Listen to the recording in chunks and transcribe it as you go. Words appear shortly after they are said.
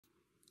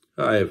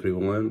Hi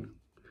everyone.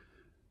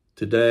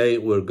 Today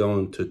we're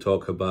going to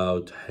talk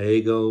about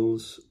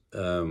Hegel's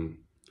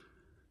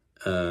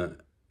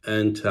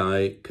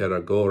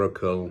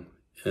anti-categorical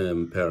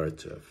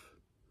imperative,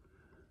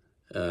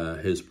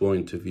 his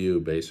point of view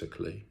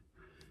basically.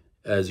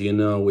 As you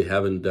know, we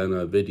haven't done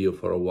a video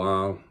for a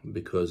while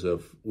because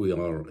we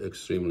are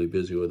extremely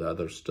busy with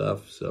other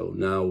stuff. So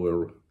now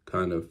we're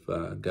kind of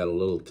got a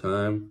little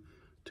time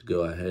to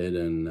go ahead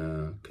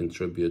and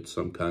contribute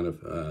some kind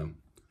of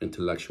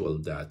intellectual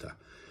data.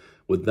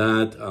 With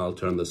that, I'll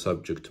turn the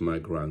subject to my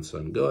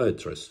grandson. Go ahead,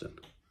 Tristan.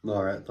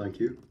 All right, thank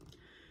you.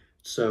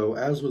 So,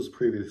 as was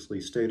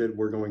previously stated,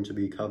 we're going to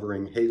be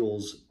covering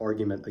Hegel's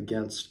argument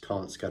against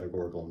Kant's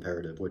categorical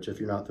imperative, which, if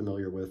you're not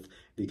familiar with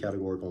the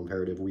categorical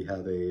imperative, we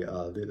have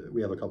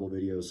a couple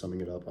videos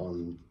summing it up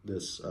on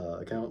this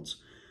account.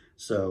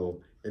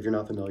 So, if you're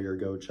not familiar,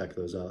 go check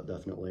those out,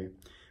 definitely.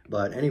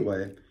 But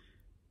anyway,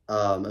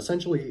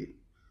 essentially,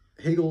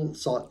 Hegel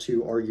sought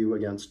to argue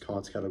against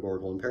Kant's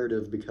categorical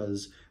imperative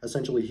because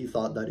essentially he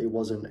thought that it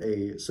wasn't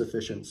a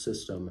sufficient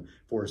system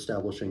for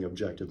establishing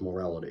objective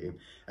morality.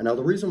 And now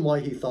the reason why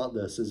he thought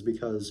this is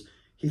because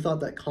he thought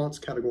that Kant's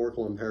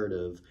categorical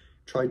imperative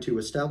tried to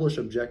establish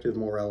objective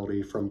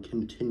morality from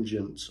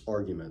contingent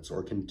arguments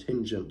or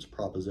contingent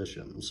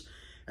propositions.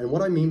 And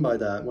what I mean by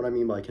that, what I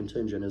mean by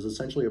contingent, is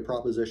essentially a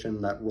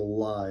proposition that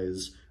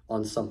relies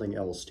on something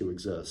else to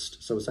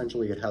exist. So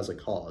essentially it has a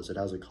cause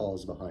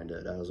behind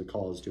it has a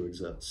cause to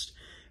exist.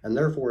 And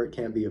therefore it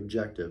can't be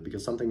objective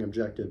because something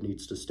objective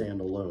needs to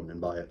stand alone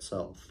and by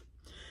itself.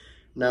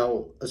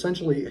 Now,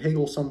 essentially,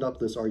 Hegel summed up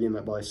this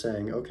argument by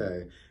saying,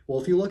 okay,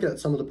 well, if you look at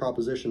some of the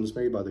propositions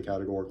made by the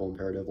categorical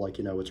imperative, like,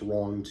 it's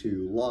wrong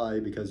to lie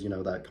because,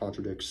 that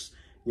contradicts,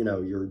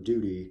 your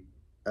duty,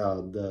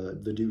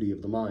 the duty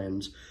of the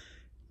mind.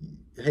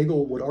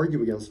 Hegel would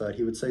argue against that.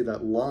 He would say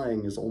that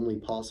lying is only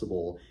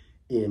possible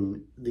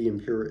in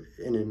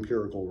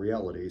empirical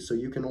reality. So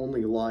you can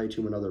only lie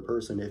to another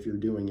person if you're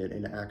doing it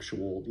in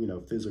actual,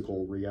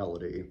 physical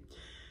reality.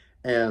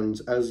 And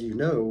as you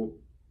know,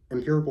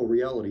 empirical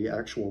reality,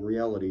 actual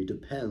reality,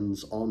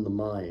 depends on the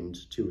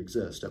mind to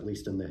exist, at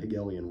least in the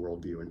Hegelian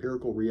worldview.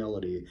 Empirical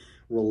reality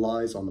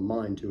relies on the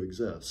mind to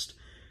exist.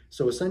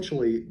 So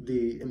essentially,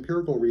 the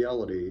empirical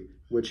reality,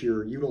 which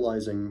you're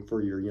utilizing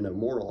for your,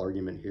 moral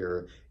argument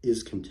here,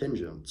 is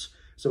contingent.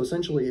 So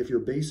essentially, if you're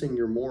basing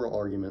your moral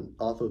argument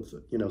off of,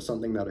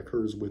 something that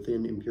occurs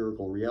within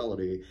empirical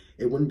reality,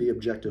 it wouldn't be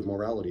objective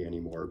morality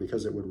anymore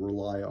because it would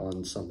rely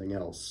on something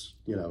else,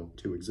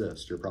 to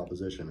exist, your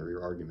proposition or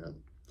your argument.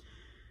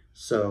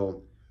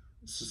 So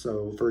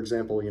for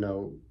example,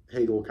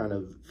 Hegel kind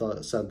of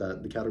said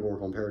that the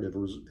categorical imperative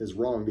is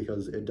wrong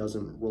because it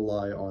doesn't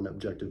rely on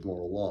objective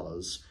moral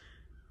laws.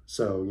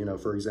 So,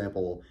 for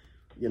example,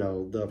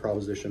 the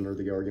proposition or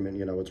the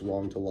argument, it's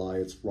wrong to lie,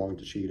 it's wrong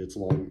to cheat, it's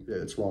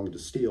wrong to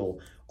steal.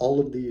 All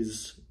of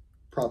these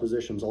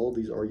propositions, all of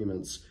these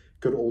arguments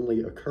could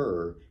only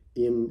occur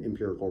in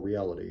empirical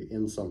reality,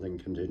 in something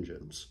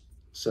contingent.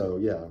 So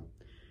yeah,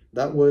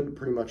 that would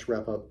pretty much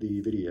wrap up the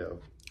video.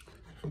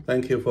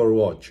 Thank you for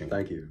watching.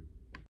 Thank you.